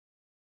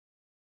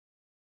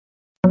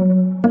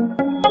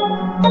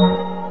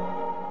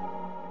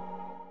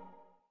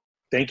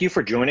Thank you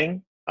for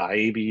joining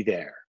IAB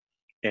There.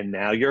 And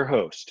now your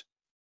host,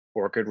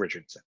 Orchid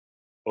Richardson.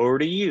 Over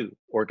to you,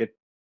 Orchid.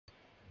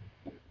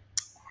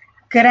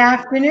 Good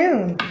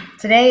afternoon.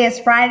 Today is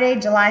Friday,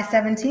 July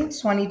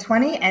 17th,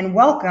 2020, and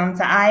welcome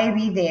to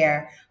IAB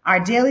There, our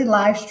daily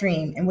live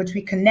stream in which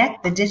we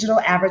connect the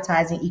digital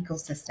advertising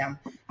ecosystem.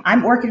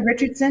 I'm Orchid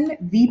Richardson,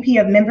 VP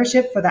of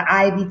Membership for the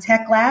IAB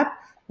Tech Lab,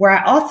 where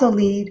I also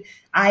lead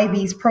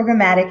IAB's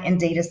Programmatic and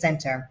Data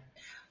Center.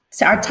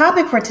 So our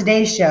topic for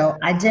today's show,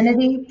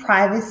 identity,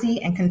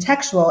 privacy, and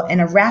contextual in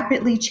a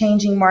rapidly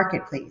changing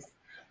marketplace.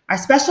 Our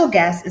special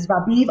guest is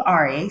Vaibhav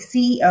Arya,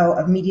 CEO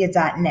of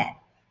Media.net.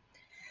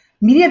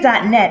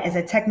 Media.net is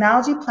a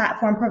technology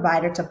platform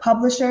provider to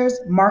publishers,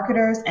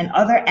 marketers, and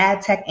other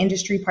ad tech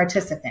industry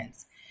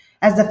participants.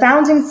 As the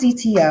founding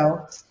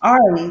CTO,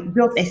 Ari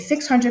built a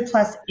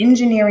 600-plus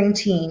engineering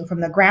team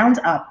from the ground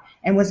up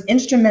and was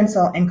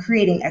instrumental in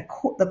creating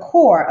the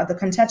core of the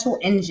contextual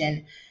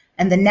engine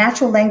and the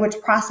natural language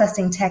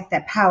processing tech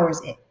that powers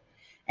it.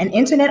 An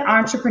internet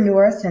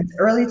entrepreneur since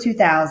early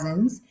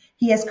 2000s,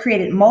 he has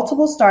created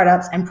multiple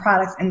startups and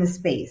products in the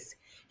space.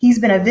 He's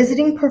been a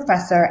visiting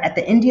professor at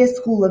the India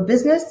School of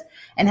Business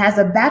and has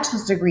a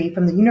bachelor's degree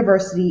from the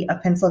University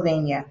of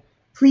Pennsylvania.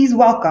 Please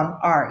welcome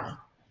Ari.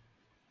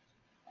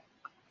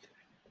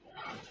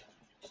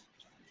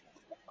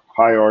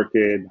 Hi,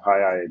 Orchid. Hi,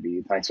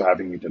 IAB. Thanks for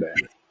having me today.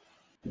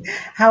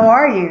 How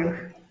are you?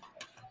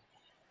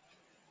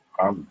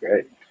 I'm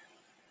great.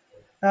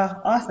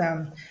 Oh,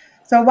 awesome.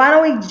 So why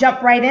don't we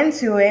jump right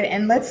into it,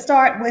 and let's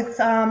start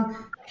with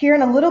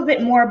hearing a little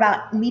bit more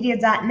about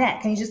Media.net.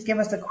 Can you just give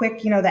us a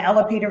quick, the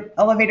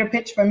elevator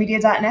pitch for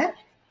Media.net?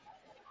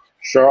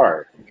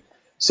 Sure.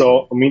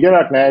 So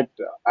Media.net,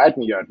 at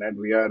Media.net,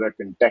 we are a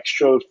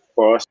contextual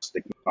first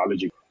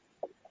technology.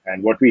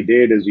 And what we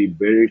did is we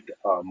built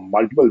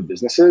multiple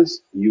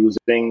businesses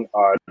using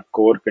our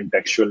core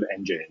contextual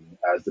engine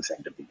as the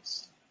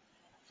centerpiece.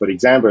 For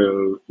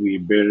example, we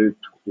built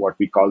what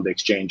we call the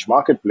Exchange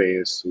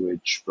Marketplace,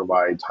 which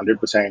provides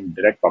 100%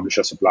 direct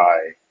publisher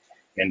supply,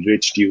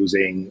 enriched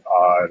using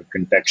our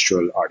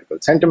contextual article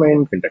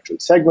sentiment,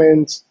 contextual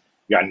segments,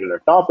 granular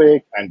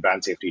topic, and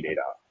brand safety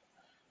data.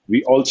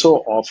 We also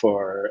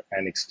offer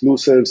an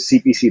exclusive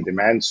CPC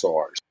demand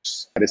source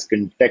that is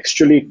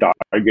contextually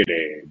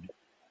targeted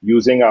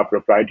using our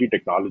proprietary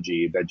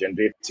technology that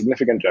generates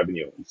significant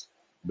revenues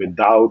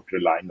without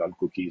relying on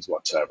cookies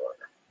whatsoever.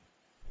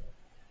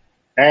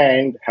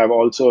 And have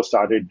also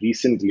started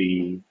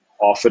recently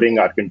offering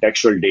our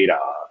contextual data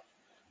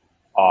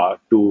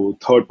to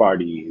third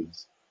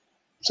parties,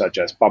 such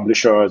as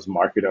publishers,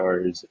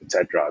 marketers,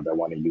 etc., that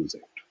want to use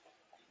it.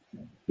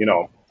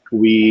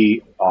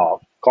 We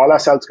call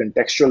ourselves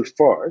contextual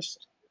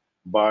first,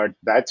 but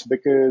that's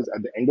because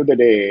at the end of the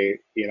day,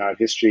 in our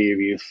history,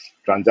 we've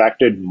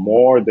transacted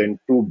more than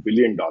 $2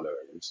 billion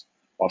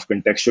of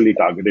contextually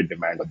targeted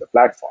demand on the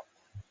platform.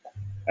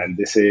 And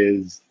this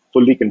is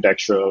fully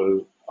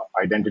contextual,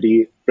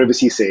 identity,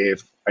 privacy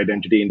safe,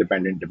 identity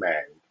independent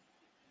demand.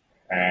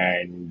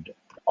 And,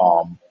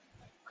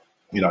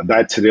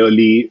 that's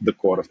really the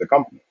core of the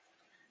company.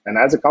 And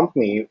as a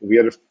company, we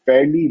are a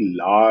fairly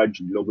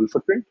large global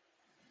footprint.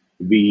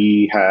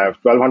 We have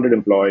 1,200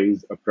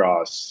 employees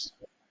across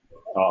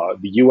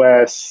the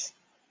US,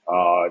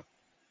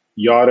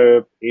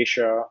 Europe,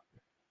 Asia,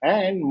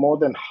 and more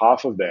than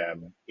half of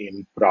them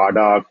in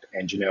product,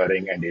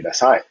 engineering, and data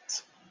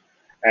science.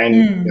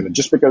 And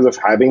just because of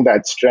having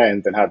that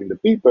strength and having the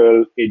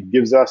people, it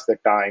gives us the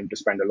time to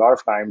spend a lot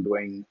of time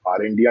doing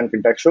R&D on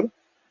contextual.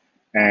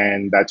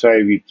 And that's why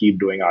we keep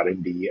doing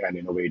R&D and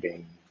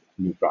innovating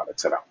new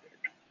products around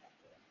it.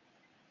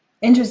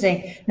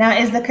 Interesting. Now,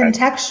 is the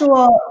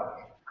contextual...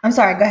 I'm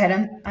sorry, go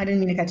ahead. I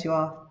didn't mean to cut you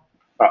off.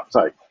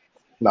 Sorry.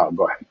 No,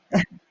 go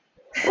ahead.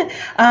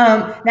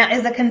 Now,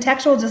 is the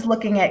contextual just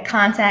looking at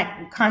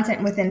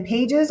content within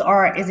pages,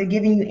 or is it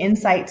giving you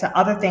insight to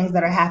other things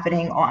that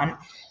are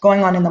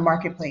going on in the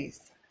marketplace?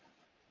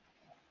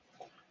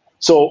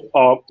 So,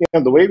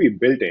 the way we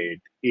built it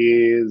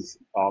is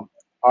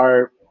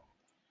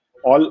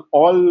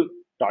all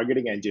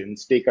targeting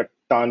engines take a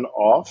ton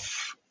of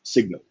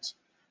signals.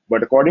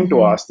 But according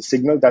to us, the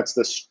signal that's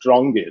the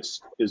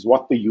strongest is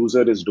what the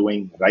user is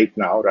doing right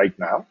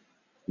now,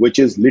 which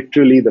is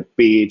literally the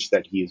page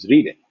that he is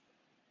reading.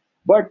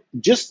 But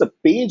just the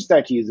page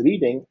that he is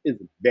reading is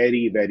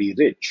very, very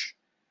rich.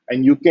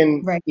 And you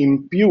can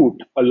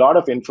impute a lot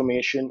of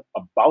information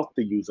about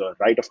the user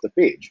right off the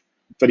page.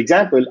 For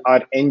example,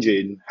 our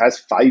engine has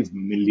 5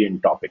 million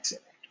topics in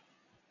it,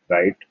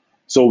 right?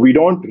 So we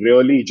don't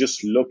really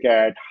just look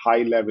at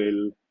high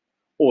level,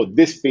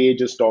 this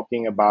page is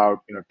talking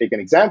about, take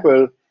an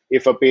example,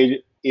 if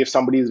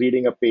somebody is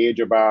reading a page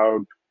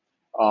about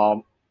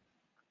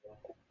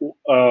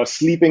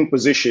sleeping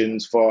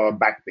positions for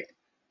back pain.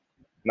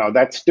 Now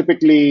that's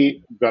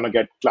typically going to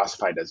get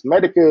classified as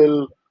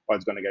medical, or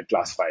it's going to get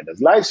classified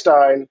as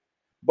lifestyle.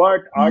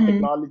 But our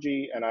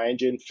technology and our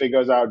engine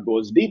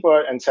goes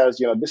deeper and says,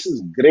 this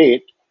is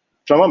great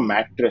from a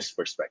mattress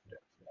perspective.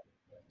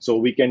 So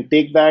we can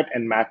take that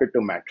and map it to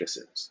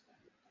mattresses.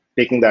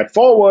 Taking that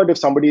forward, if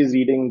somebody is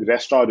reading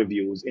restaurant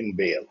reviews in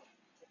Vail,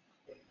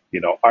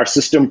 our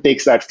system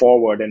takes that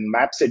forward and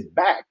maps it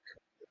back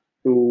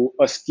to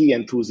a ski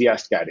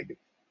enthusiast category.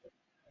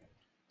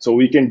 So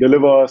we can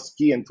deliver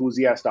ski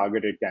enthusiast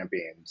targeted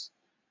campaigns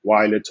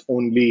while it's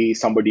only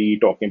somebody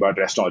talking about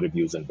restaurant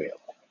reviews in Vail,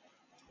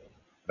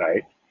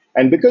 right?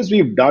 And because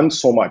we've done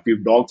so much,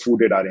 we've dog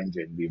fooded our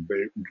engine,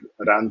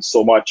 run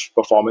so much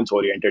performance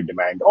oriented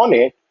demand on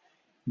it,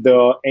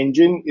 the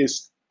engine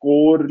is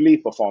corely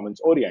performance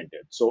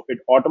oriented. So it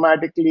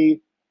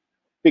automatically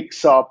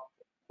picks up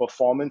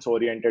performance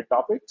oriented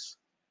topics,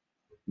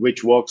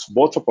 which works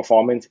both for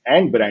performance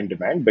and brand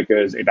demand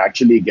because it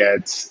actually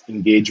gets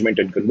engagement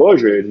and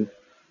conversion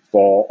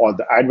for all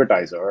the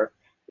advertiser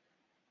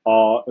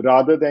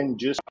rather than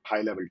just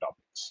high level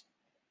topics,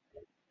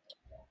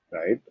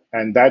 right?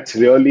 And that's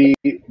really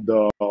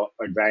the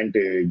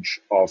advantage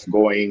of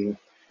going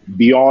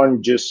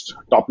beyond just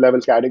top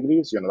level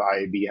categories. The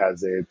IAB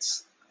has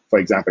its, for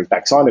example,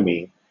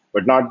 taxonomy,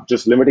 but not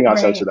just limiting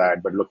ourselves to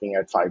that, but looking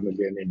at 5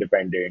 million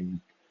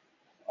independent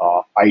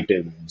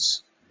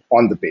items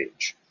on the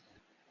page.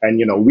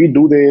 And we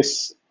do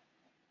this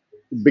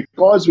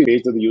because we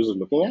page that the user is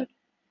looking at.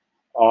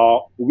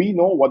 We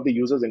know what the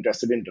user is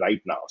interested in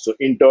right now. So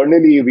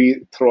internally,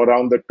 we throw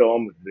around the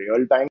term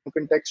real-time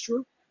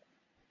contextual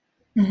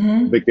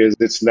because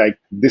it's like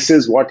this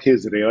is what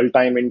his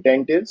real-time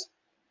intent is,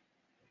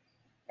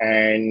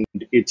 and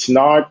it's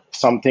not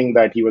something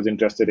that he was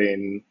interested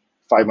in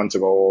 5 months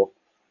ago,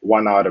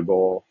 1 hour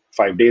ago,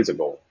 5 days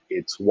ago.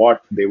 It's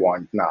what they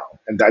want now,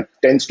 and that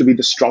tends to be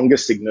the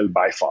strongest signal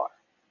by far.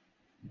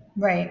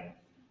 Right.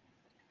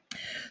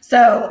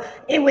 So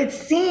it would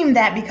seem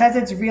that because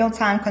it's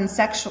real-time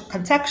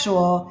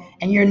contextual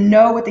and you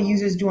know what the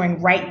user is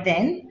doing right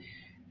then,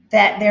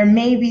 that there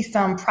may be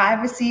some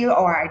privacy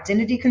or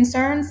identity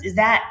concerns. Is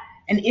that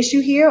an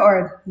issue here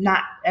or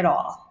not at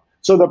all?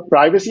 So the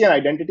privacy and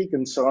identity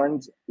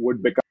concerns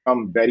would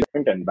become very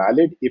important and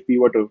valid if we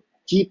were to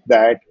keep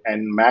that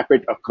and map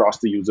it across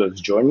the user's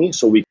journey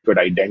so we could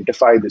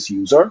identify this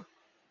user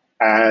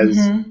as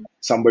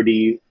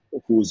somebody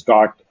who's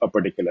got a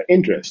particular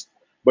interest.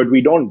 But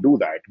we don't do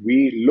that.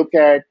 We look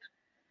at,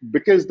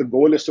 because the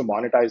goal is to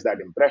monetize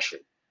that impression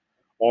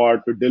or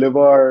to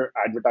deliver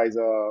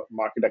advertiser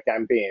marketer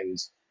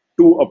campaigns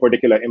to a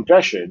particular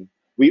impression,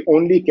 we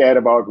only care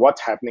about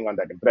what's happening on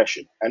that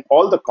impression. And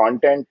all the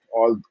content,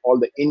 all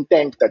the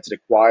intent that's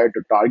required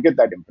to target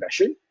that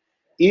impression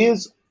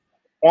is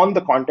on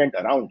the content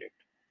around it,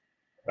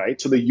 right?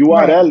 So the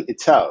URL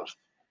itself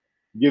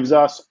gives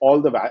us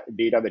all the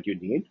data that you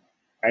need,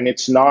 and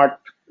it's not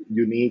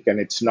unique, and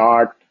it's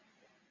not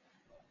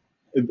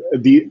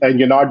and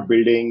you're not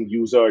building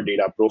user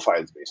data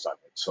profiles based on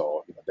it.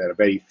 So there are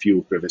very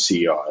few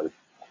privacy or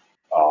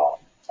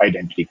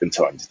identity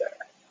concerns there.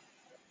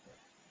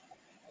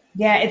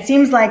 Yeah, it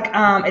seems like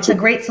it's a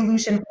great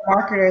solution for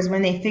marketers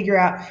when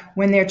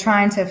they're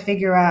trying to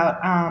figure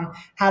out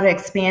how to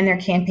expand their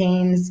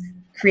campaigns,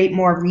 create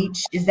more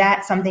reach. Is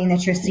that something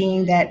that you're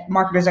seeing that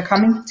marketers are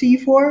coming to you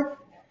for?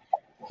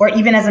 Or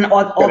even as an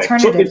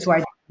alternative to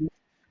identity?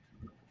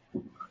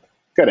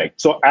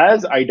 Correct. So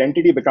as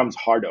identity becomes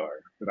harder,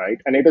 right,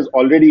 and it is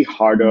already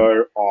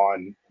harder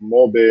on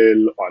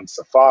mobile, on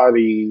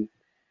Safari,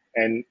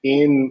 and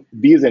in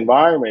these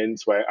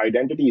environments where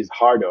identity is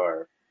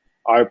harder,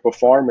 our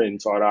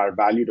performance or our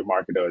value to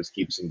marketers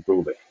keeps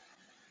improving,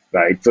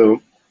 right?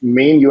 So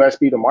main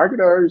USP to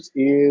marketers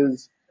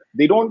is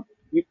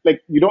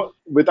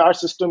with our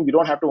system, you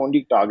don't have to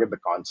only target the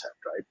concept,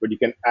 right? But you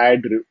can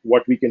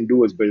what we can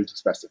do is build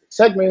specific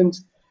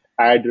segments,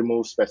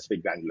 remove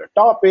specific granular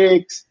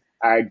topics,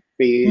 add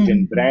page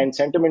and brand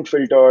sentiment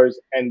filters,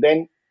 and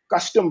then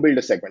custom build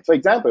a segment. For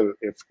example,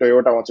 if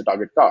Toyota wants to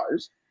target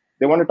cars,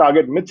 they want to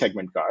target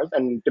mid-segment cars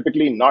and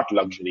typically not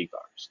luxury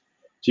cars.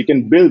 So you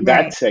can build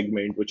that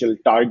segment, which will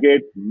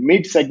target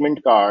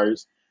mid-segment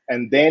cars,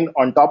 and then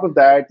on top of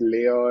that,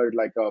 layer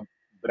like a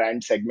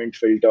brand segment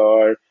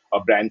filter, a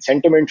brand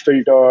sentiment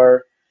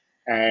filter,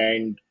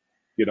 and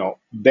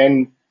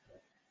then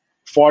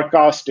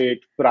forecast it,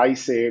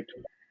 price it,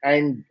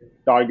 and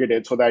target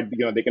it so that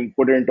they can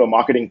put it into a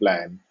marketing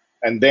plan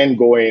and then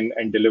go in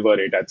and deliver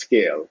it at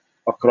scale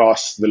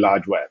across the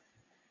large web.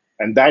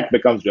 And that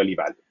becomes really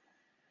valuable.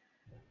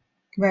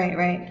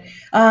 Right.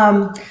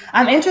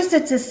 I'm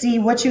interested to see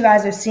what you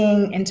guys are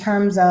seeing in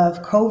terms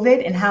of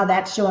COVID and how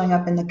that's showing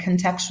up in the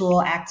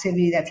contextual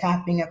activity that's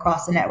happening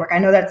across the network. I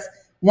know that's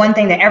one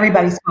thing that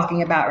everybody's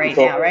talking about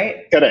now,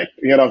 right? Correct.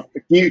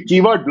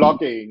 Keyword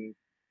blocking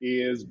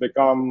is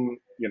become,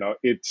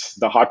 it's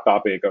the hot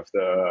topic of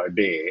the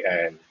day,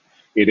 and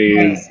it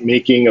is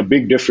making a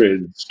big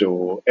difference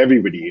to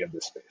everybody in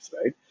this space,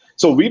 right?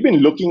 So we've been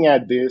looking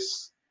at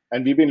this,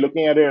 and we've been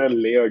looking at it a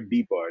layer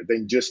deeper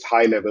than just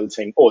high level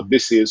saying, oh,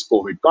 this is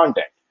COVID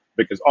content.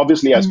 Because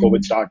obviously, as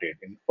COVID started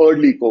in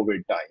early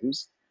COVID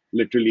times,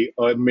 literally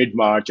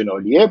mid-March and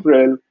early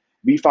April,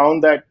 we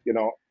found that,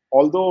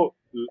 although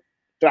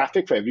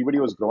traffic for everybody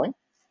was growing,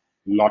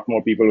 a lot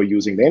more people were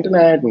using the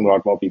internet and a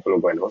lot more people were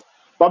going to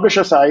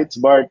publisher sites,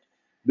 but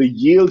the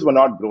yields were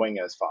not growing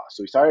as fast.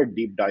 So we started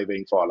deep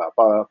diving for all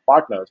our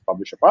partners,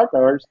 publisher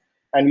partners,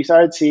 and we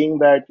started seeing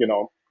that,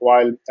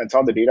 and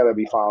some of the data that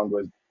we found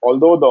was,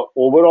 although the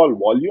overall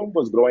volume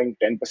was growing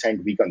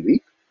 10% week on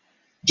week,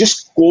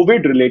 just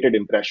COVID related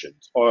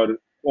impressions or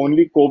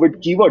only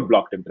COVID keyword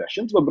blocked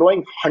impressions were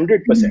growing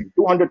 100%,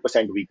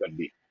 200% week on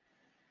week.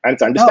 And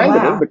it's Oh,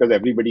 understandable wow. because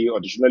everybody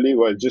originally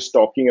was just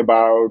talking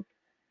about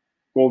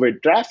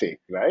COVID traffic,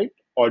 right?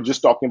 Or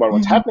just talking about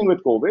what's happening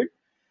with COVID.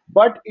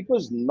 But it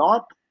was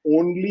not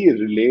only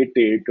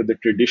related to the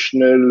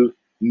traditional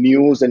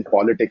news and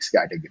politics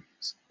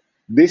categories.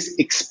 This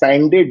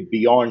expanded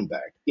beyond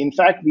that. In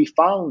fact, we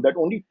found that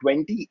only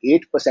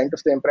 28%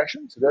 of the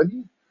impressions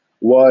really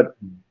were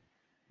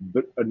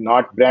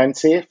not brand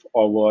safe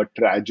or were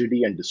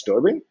tragedy and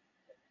disturbing.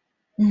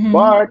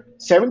 But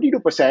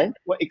 72%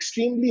 were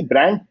extremely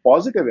brand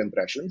positive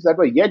impressions that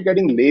were yet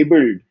getting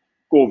labeled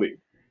COVID.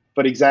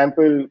 For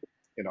example,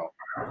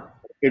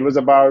 it was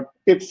about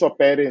tips for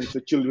parents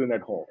with children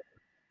at home,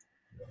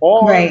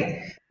 or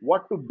Right.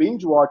 what to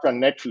binge watch on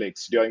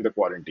Netflix during the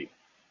quarantine,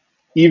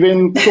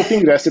 even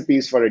cooking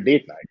recipes for a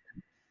date night,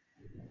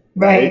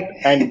 right?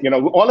 Right. And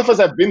all of us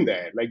have been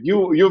there. Like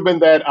you've been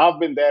there, I've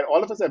been there.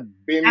 All of us have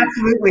been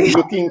Absolutely.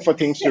 looking for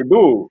things to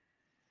do,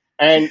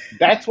 and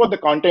that's what the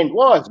content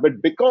was.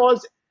 But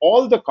because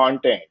all the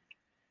content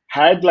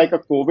had like a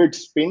COVID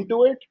spin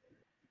to it,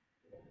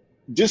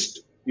 just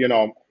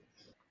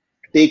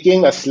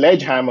taking a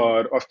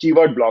sledgehammer of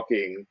keyword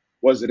blocking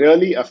was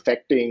really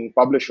affecting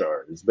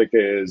publishers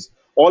because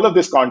all of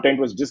this content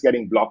was just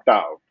getting blocked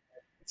out,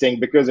 saying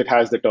because it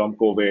has the term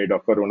COVID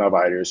or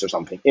coronavirus or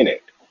something in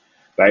it,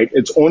 right?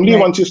 It's only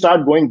Right. once you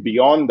start going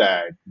beyond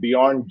that,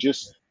 beyond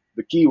just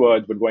the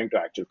keywords, but going to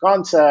actual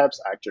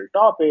concepts, actual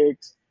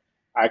topics,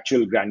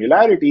 actual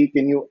granularity,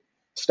 can you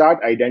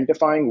start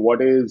identifying what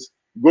is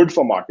good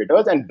for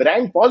marketers and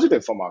brand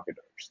positive for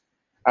marketers,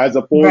 as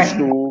opposed Right.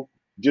 to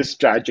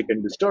just tragic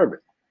and disturbing,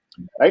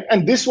 right?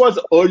 And this was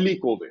early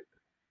COVID.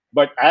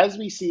 But as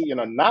we see,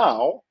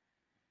 now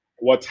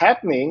what's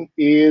happening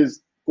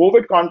is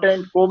COVID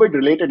content, COVID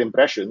related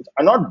impressions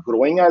are not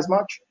growing as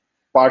much,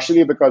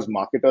 partially because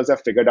marketers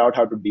have figured out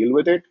how to deal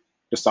with it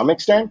to some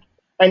extent.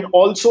 And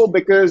also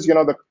because,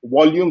 the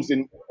volume's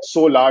in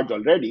so large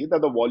already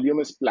that the volume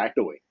is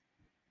plateauing.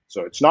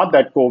 So it's not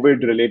that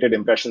COVID related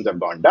impressions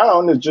have gone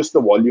down, it's just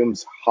the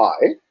volume's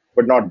high,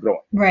 but not growing.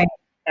 Right.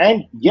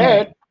 And Right.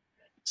 yet,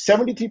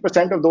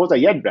 73% of those are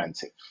yet brand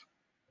safe.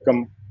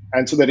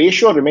 And so the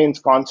ratio remains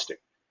constant.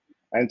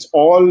 And it's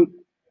all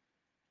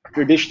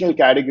traditional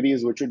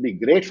categories, which would be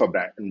great for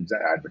brands and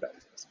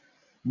advertisers.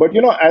 But,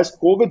 as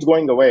COVID's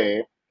going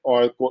away,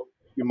 or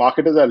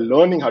marketers are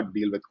learning how to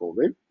deal with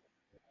COVID,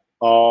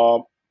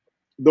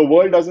 the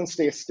world doesn't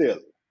stay still.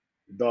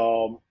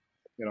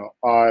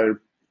 Our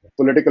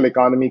political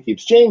economy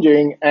keeps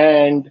changing,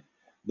 and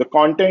the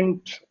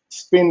content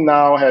spin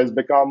now has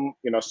become,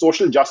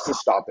 social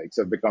justice topics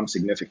have become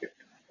significant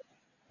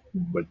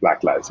with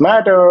Black Lives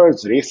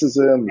Matters,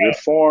 racism,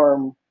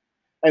 reform.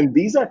 And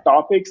these are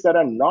topics that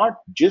are not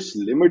just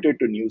limited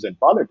to news and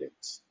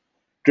politics.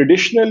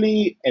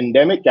 Traditionally,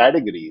 endemic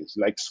categories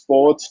like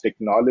sports,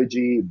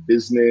 technology,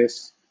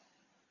 business,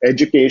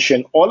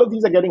 education, all of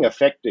these are getting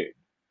affected.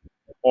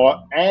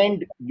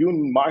 And you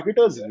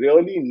marketers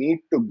really need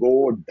to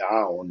go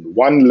down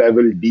one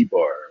level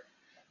deeper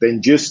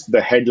than just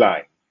the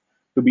headline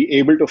to be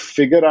able to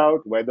figure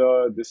out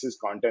whether this is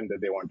content that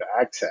they want to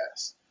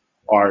access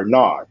or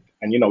not.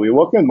 And we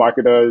work with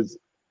marketers.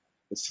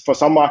 For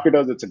some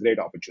marketers, it's a great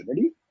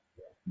opportunity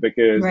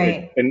because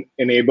Right. it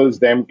enables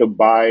them to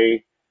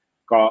buy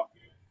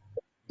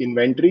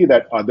inventory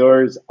that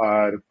others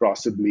are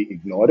possibly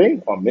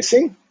ignoring or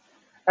missing.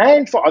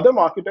 And for other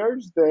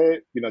marketers,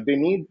 they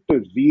need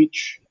to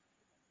reach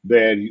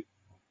their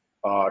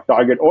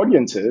target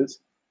audiences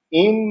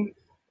in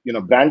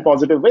brand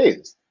positive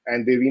ways,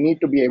 and we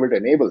need to be able to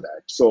enable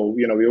that. So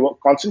we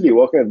constantly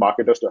working with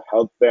marketers to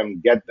help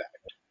them get that.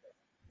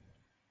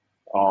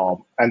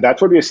 And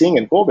that's what we're seeing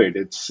in COVID.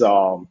 It's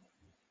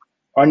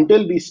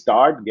until we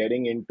start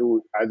getting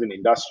into, as an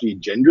industry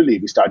generally,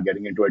 we start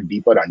getting into a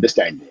deeper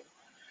understanding.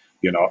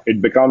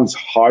 It becomes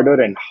harder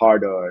and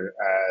harder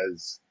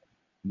as,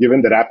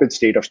 given the rapid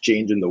state of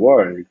change in the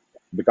world, it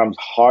becomes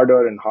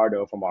harder and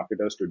harder for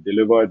marketers to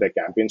deliver their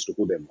campaigns to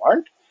who they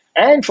want,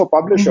 and for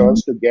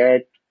publishers to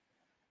get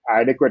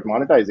adequate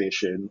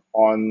monetization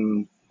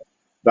on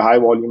the high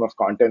volume of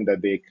content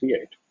that they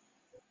create.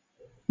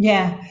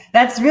 Yeah,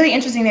 that's really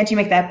interesting that you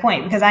make that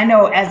point, because I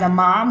know as a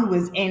mom who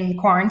was in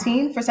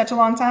quarantine for such a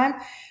long time,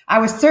 I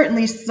was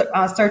certainly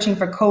searching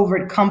for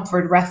COVID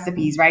comfort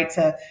recipes, right,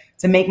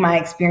 to make my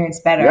experience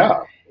better.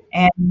 Yeah.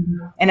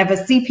 And if a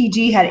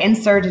CPG had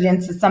inserted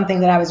into something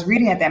that I was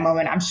reading at that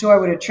moment, I'm sure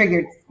it would have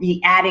triggered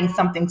me adding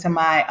something to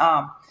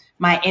my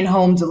my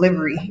in-home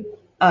delivery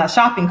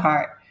shopping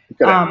cart.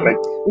 Correct.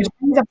 Which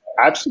brings up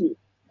Absolutely.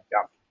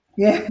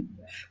 Yeah.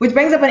 Which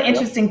brings up an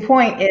interesting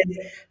point is,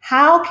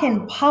 how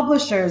can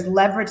publishers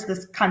leverage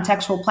this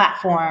contextual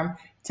platform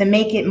to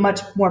make it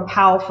much more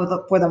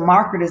powerful for the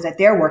marketers that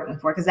they're working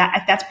for, because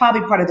that's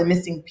probably part of the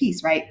missing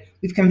piece, right?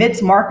 We've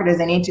convinced marketers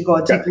they need to go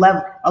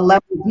a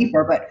level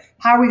deeper, but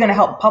how are we going to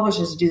help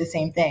publishers do the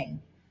same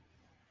thing?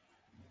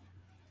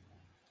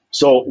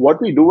 So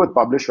what we do with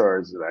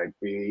publishers, right?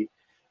 We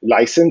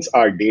license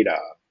our data,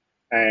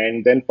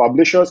 and then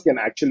publishers can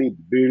actually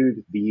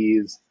build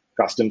these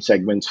custom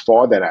segments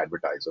for their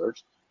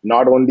advertisers,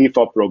 not only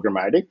for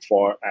programmatic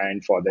for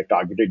their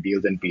targeted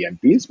deals and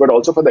PMPs, but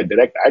also for the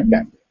direct ad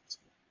campaigns,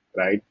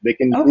 right? They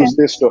can Okay. use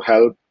this to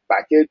help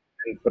package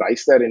and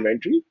price their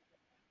inventory.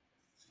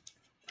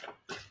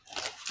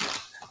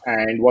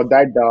 And what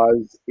that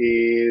does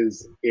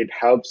is it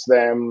helps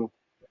them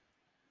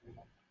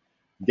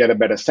get a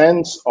better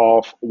sense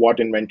of what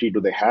inventory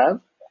do they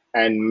have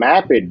and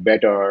map it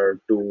better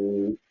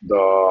to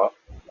the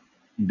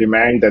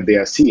demand that they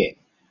are seeing.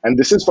 And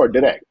this is for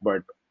direct,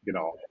 but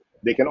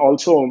they can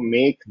also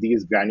make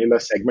these granular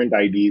segment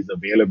IDs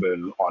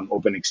available on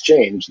Open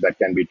Exchange that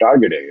can be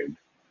targeted.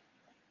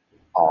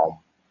 And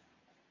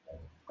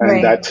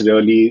Right. that's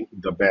really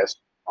the best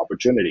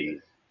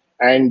opportunity.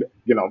 And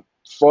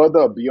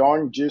further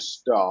beyond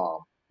just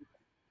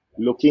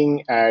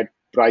looking at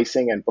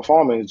pricing and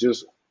performance,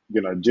 just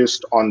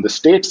on the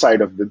state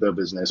side of the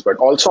business, but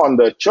also on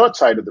the church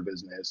side of the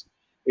business,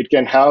 it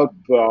can help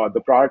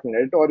the product and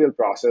editorial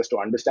process to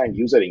understand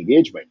user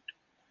engagement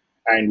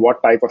and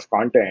what type of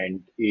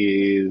content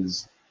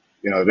is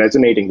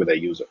resonating with their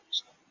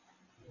users.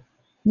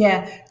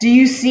 Yeah. Do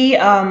you see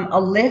a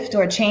lift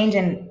or a change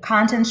in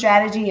content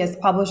strategy as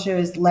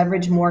publishers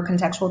leverage more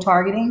contextual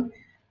targeting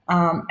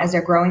as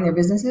they're growing their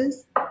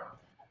businesses?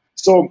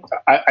 So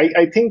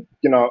I think,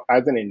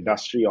 as an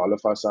industry, all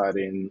of us are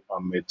in the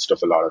midst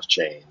of a lot of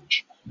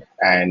change.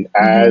 And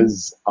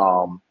as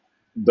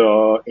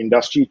the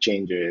industry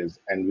changes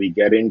and we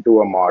get into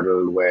a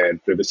model where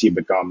privacy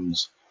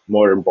becomes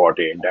more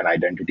important and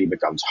identity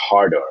becomes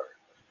harder,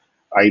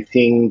 I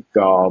think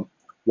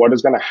what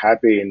is going to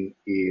happen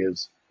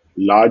is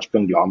large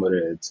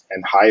conglomerates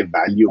and high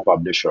value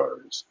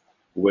publishers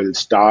will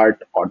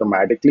start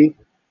automatically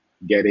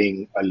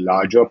getting a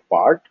larger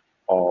part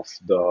of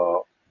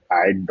the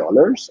ad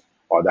dollars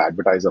or the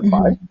advertiser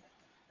pie.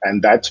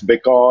 And that's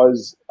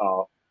because,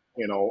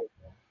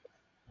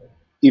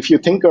 if you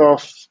think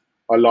of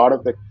a lot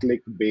of the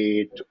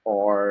clickbait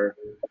or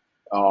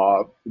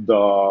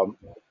the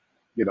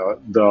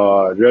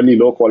really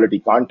low quality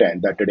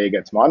content that today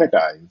gets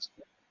monetized,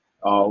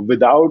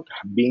 without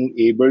being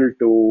able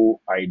to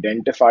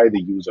identify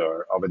the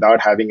user or without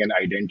having an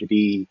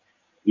identity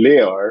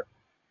layer,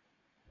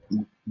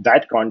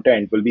 that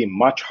content will be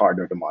much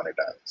harder to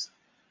monetize.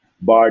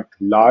 But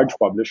large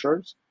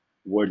publishers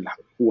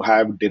who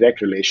have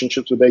direct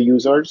relationships with their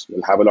users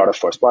will have a lot of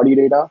first party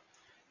data,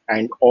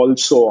 and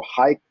also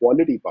high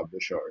quality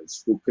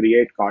publishers who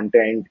create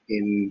content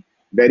in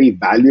very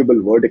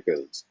valuable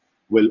verticals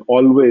will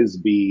always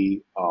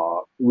be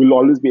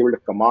able to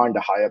command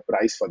a higher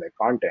price for their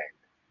content,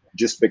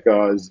 just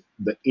because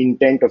the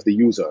intent of the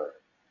user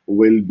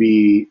can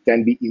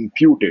be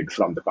imputed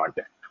from the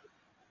content.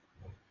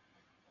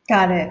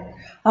 Got it.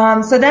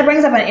 So that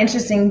brings up an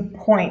interesting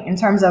point in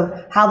terms of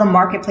how the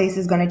marketplace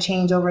is going to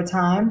change over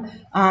time.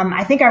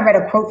 I think I read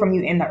a quote from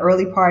you in the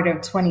early part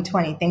of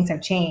 2020, Things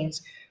Have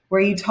Changed, where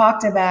you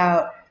talked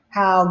about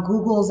how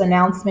Google's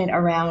announcement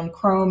around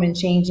Chrome and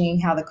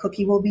changing how the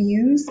cookie will be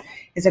used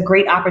is a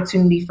great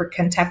opportunity for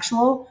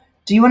contextual.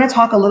 Do you want to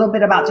talk a little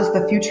bit about just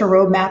the future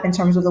roadmap in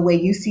terms of the way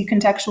you see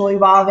contextual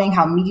evolving,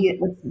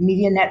 what's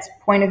MediaNet's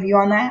point of view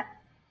on that?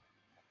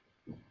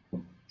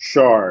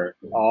 Sure.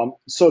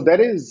 So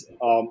there is,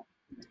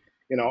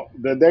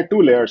 there are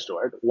two layers to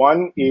it.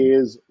 One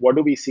is, what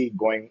do we see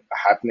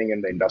happening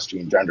in the industry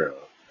in general?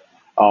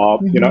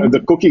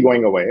 The cookie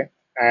going away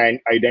and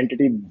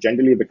identity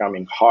generally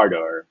becoming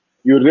harder.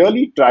 You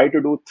really try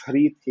to do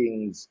three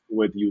things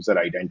with user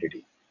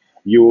identity.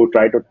 You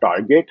try to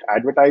target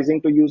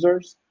advertising to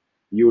users.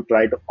 You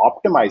try to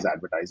optimize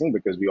advertising,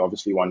 because we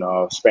obviously want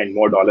to spend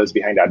more dollars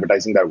behind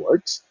advertising that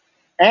works.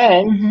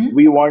 And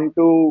we want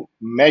to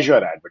measure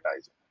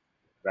advertising,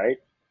 right?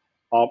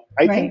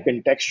 I think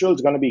contextual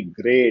is going to be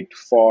great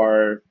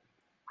for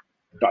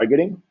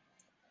targeting,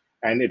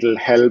 and it'll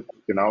help,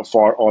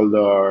 for all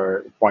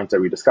the points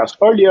that we discussed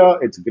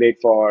earlier. It's great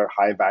for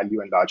high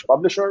value and large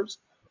publishers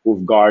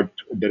who've got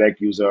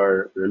direct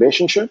user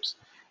relationships,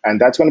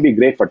 and that's going to be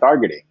great for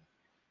targeting.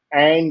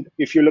 And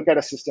if you look at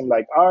a system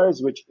like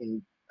ours, which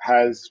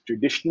has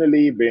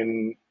traditionally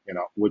been,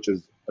 which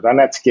is run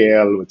at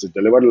scale, which has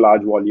delivered a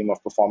large volume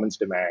of performance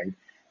demand,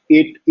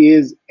 it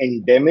is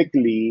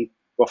endemically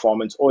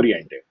performance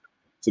oriented.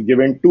 So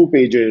given two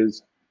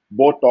pages,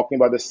 both talking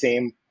about the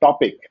same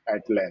topic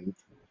at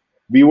length,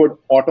 we would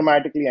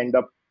automatically end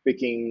up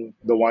picking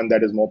the one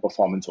that is more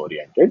performance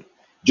oriented,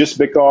 just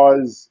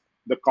because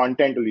the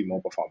content will be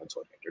more performance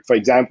oriented. For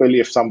example,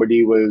 if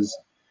somebody was,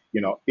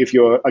 if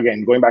you're,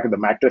 again, going back to the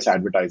mattress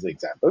advertiser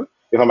example,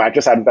 if a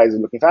mattress advertiser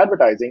is looking for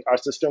advertising, our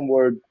system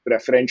would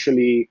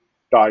preferentially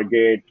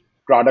target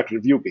product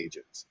review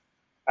pages.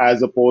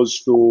 as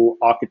opposed to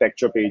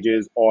architecture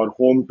pages or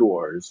home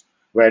tours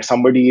where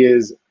somebody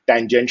is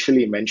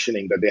tangentially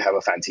mentioning that they have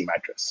a fancy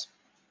mattress,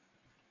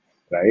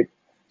 right?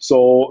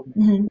 So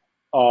Mhm.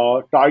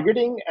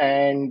 targeting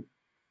and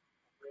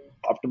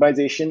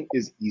optimization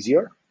is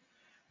easier.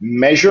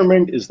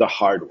 Measurement is the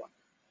hard one,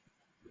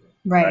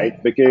 right?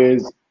 Right.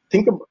 Because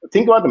think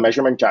about the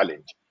measurement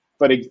challenge.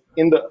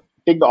 In the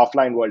take the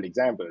offline world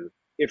example,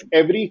 if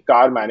every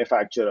car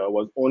manufacturer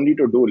was only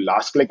to do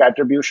last click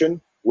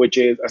attribution, which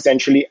is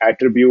essentially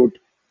attribute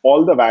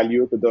all the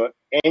value to the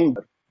end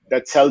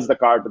that sells the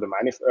car to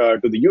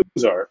to the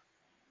user,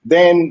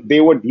 then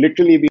they would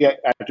literally be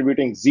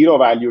attributing zero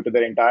value to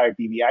their entire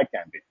TV ad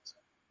campaigns.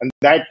 And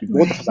that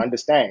both of us Right.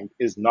 understand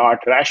is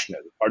not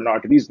rational or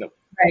not reasonable,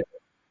 Right.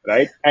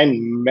 right?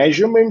 And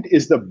measurement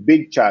is the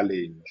big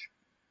challenge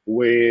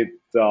with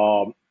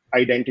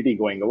identity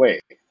going away.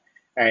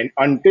 And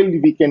until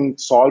we can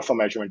solve for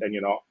measurement, and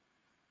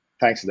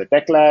thanks to the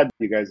Tech Lab,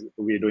 you guys,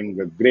 we're doing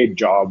a great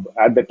job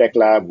at the Tech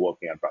Lab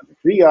working on Project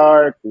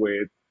Rearc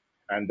with,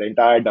 and the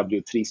entire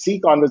W3C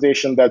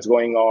conversation that's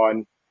going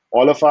on.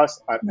 All of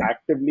us are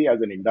actively,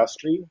 as an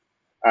industry,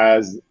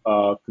 as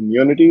a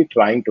community,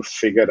 trying to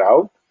figure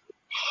out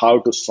how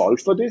to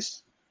solve for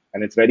this.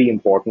 And it's very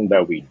important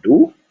that we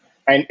do.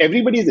 And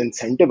everybody is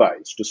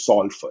incentivized to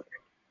solve for it,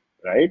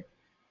 right?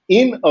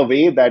 In a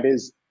way that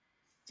is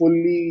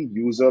fully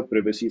user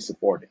privacy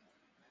supporting.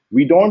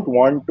 We don't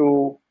want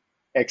to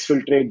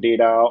exfiltrate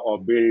data or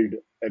build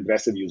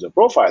aggressive user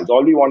profiles.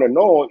 All we want to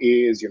know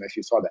is, if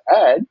you saw the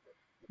ad,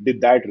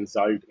 did that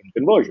result in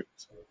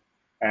conversions?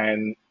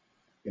 And,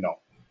 you know,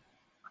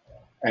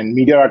 and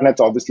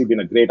Media.net's obviously been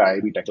a great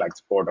IIB Tech Lab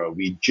supporter.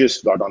 We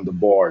just got on the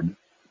board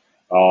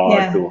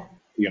Yeah. to,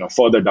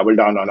 further double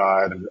down on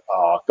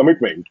our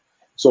commitment.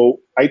 So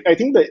I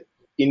think the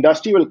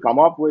industry will come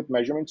up with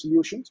measurement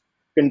solutions.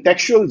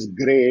 Contextual is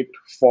great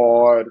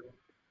for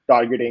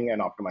targeting and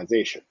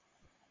optimization.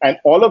 And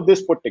all of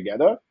this put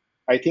together,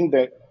 I think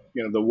that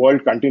the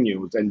world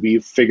continues and we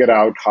figure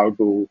out how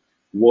to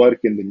work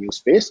in the new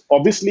space.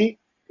 Obviously,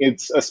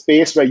 it's a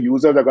space where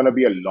users are going to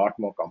be a lot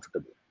more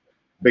comfortable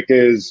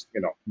because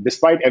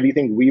despite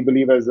everything we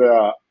believe as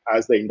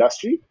the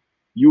industry,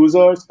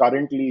 users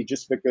currently,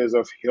 just because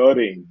of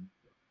hearing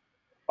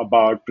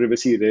about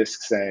privacy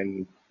risks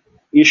and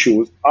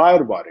issues,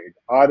 are worried,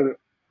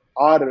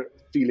 are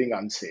feeling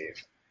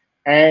unsafe,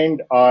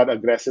 and are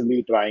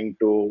aggressively trying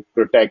to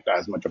protect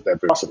as much of their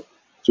privacy possible.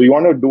 So you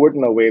want to do it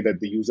in a way that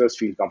the users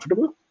feel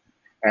comfortable,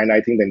 and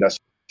I think the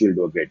industry will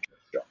do a great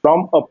job.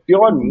 From a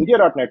pure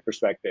Media.net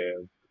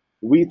perspective,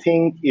 we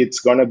think it's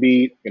going to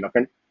be,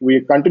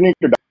 we continue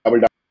to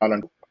double down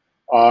on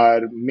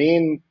our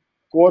main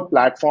core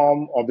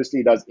platform.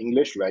 Obviously, does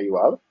English very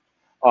well.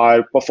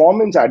 Our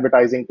performance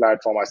advertising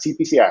platform, our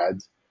CPC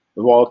ads,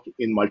 work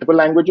in multiple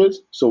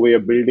languages. So we are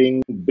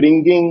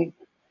bringing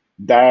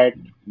that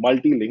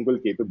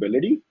multilingual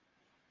capability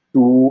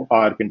to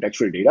our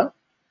contextual data.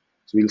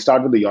 So we'll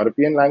start with the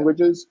European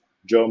languages,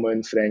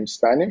 German, French,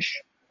 Spanish,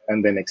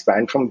 and then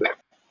expand from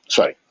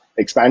there.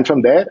 Expand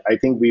from there. I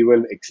think we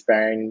will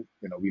expand,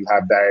 we'll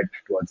have that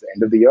towards the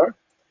end of the year.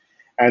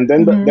 And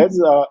then there's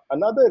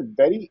another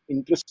very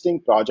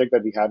interesting project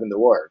that we have in the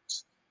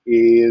works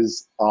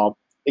is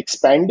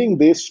expanding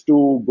this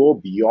to go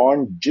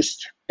beyond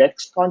just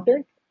text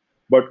content,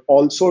 but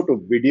also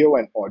to video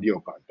and audio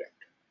content,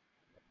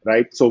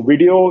 right? So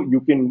video,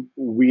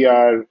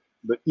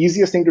 the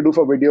easiest thing to do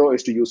for video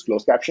is to use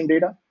closed caption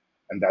data,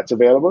 and that's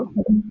available.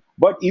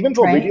 But even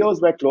for Right. videos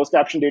where closed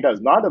caption data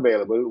is not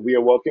available, we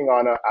are working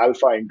on an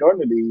alpha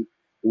internally,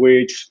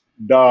 which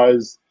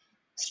does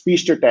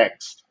speech to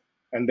text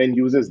and then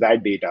uses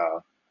that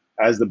data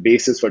as the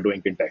basis for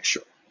doing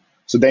contextual.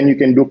 So then you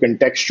can do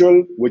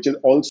contextual, which is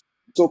also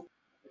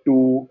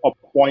to a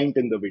point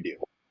in the video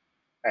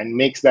and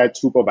makes that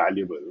super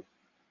valuable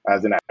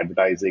as an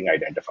advertising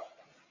identifier.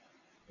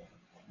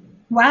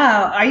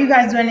 Wow. Are you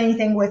guys doing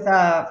anything with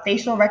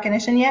facial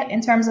recognition yet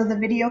in terms of the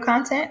video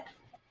content?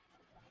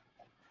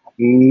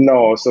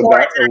 No, so Or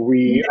that is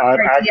we that are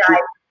for actually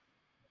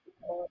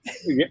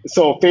TI?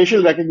 so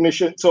facial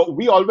recognition. So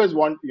we always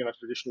want,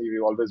 traditionally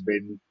we've always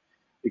been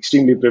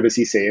extremely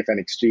privacy safe and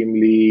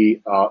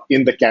extremely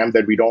in the camp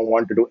that we don't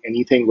want to do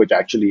anything which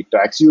actually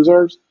tracks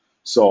users.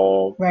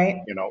 So,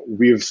 Right.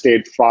 we've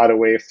stayed far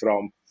away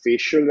from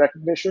facial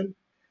recognition.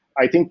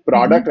 I think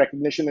product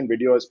recognition in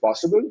video is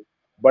possible,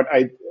 but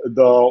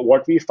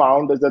what we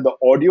found is that the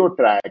audio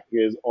track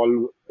is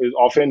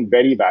often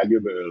very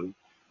valuable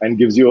and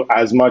gives you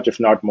as much, if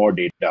not more,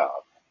 data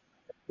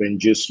than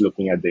just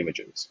looking at the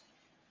images.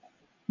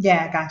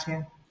 Yeah, got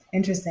you.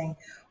 Interesting.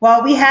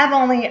 Well, we have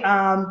only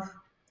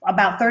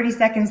about 30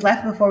 seconds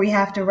left before we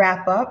have to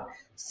wrap up.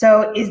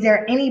 So, is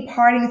there any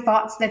parting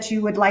thoughts that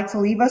you would like to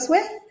leave us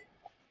with?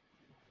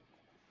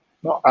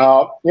 No,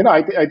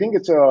 I think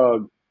it's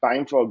a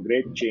time for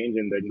great change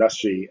in the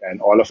industry, and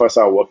all of us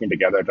are working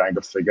together trying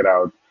to figure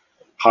out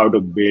how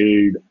to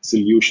build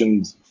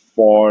solutions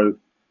for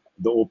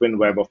the open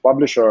web of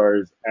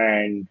publishers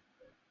and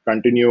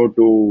continue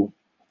to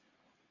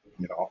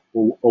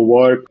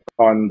work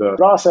on the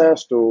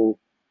process to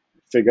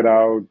figure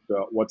out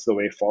what's the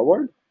way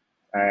forward.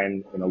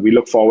 And we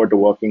look forward to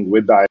working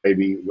with the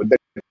IIB, with the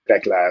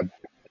Tech Lab,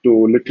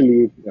 to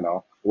literally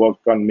work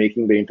on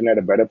making the internet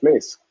a better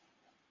place.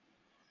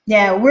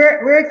 Yeah,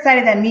 we're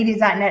excited that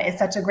Media.net is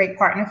such a great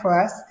partner for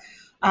us,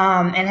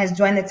 and has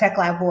joined the Tech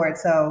Lab board.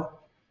 So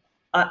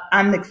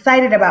I'm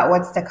excited about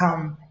what's to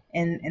come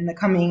in the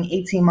coming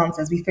 18 months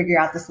as we figure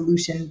out the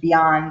solution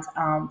beyond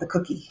the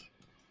cookie.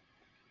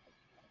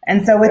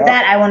 And so with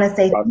that, I want to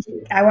say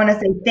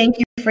thank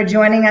you for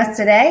joining us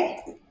today.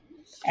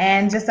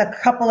 And just a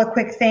couple of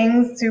quick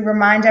things to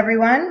remind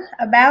everyone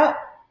about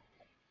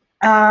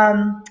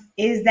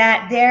is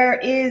that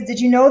did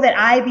you know that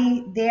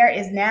IAB There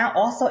is now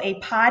also a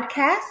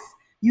podcast?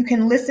 You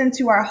can listen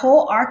to our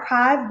whole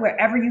archive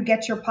wherever you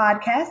get your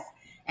podcasts.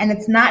 And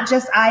it's not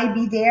just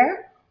IAB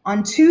There.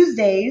 On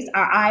Tuesdays,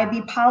 our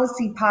IAB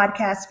Policy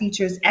podcast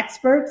features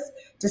experts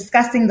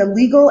discussing the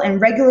legal and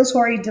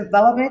regulatory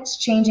developments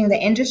changing the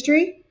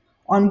industry.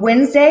 On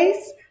Wednesdays,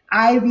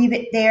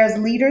 IAB There's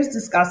leaders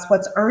discuss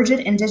what's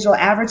urgent in digital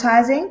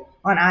advertising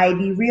on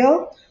IAB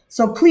Real.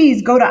 So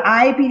please go to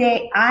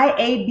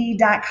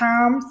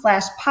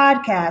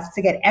iab.com/podcast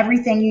to get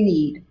everything you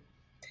need.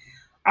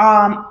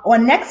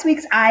 On next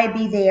week's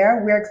IAB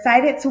There, we're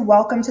excited to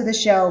welcome to the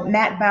show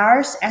Matt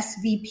Barish,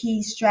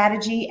 SVP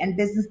Strategy and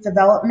Business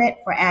Development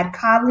for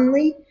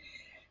Adcodly,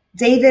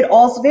 David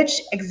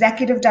Olsvich,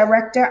 Executive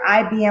Director,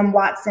 IBM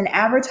Watson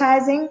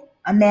Advertising,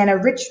 Amanda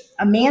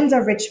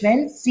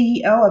Richmond,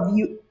 CEO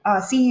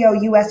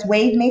US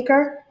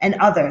Wavemaker, and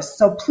others.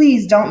 So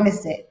please don't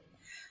miss it.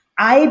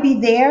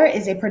 IAB There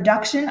is a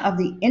production of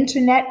the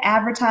Internet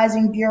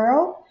Advertising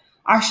Bureau.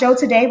 Our show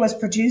today was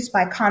produced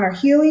by Connor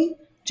Healy,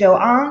 Joe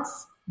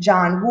Ants,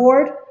 John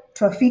Ward,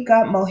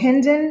 Tawfika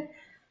Mohinden.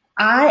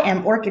 I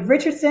am Orchid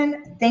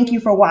Richardson. Thank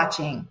you for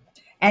watching.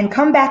 And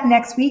come back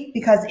next week,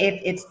 because if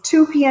it's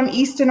 2 p.m.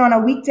 Eastern on a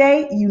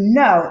weekday,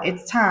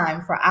 it's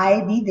time for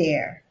IAB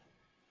There.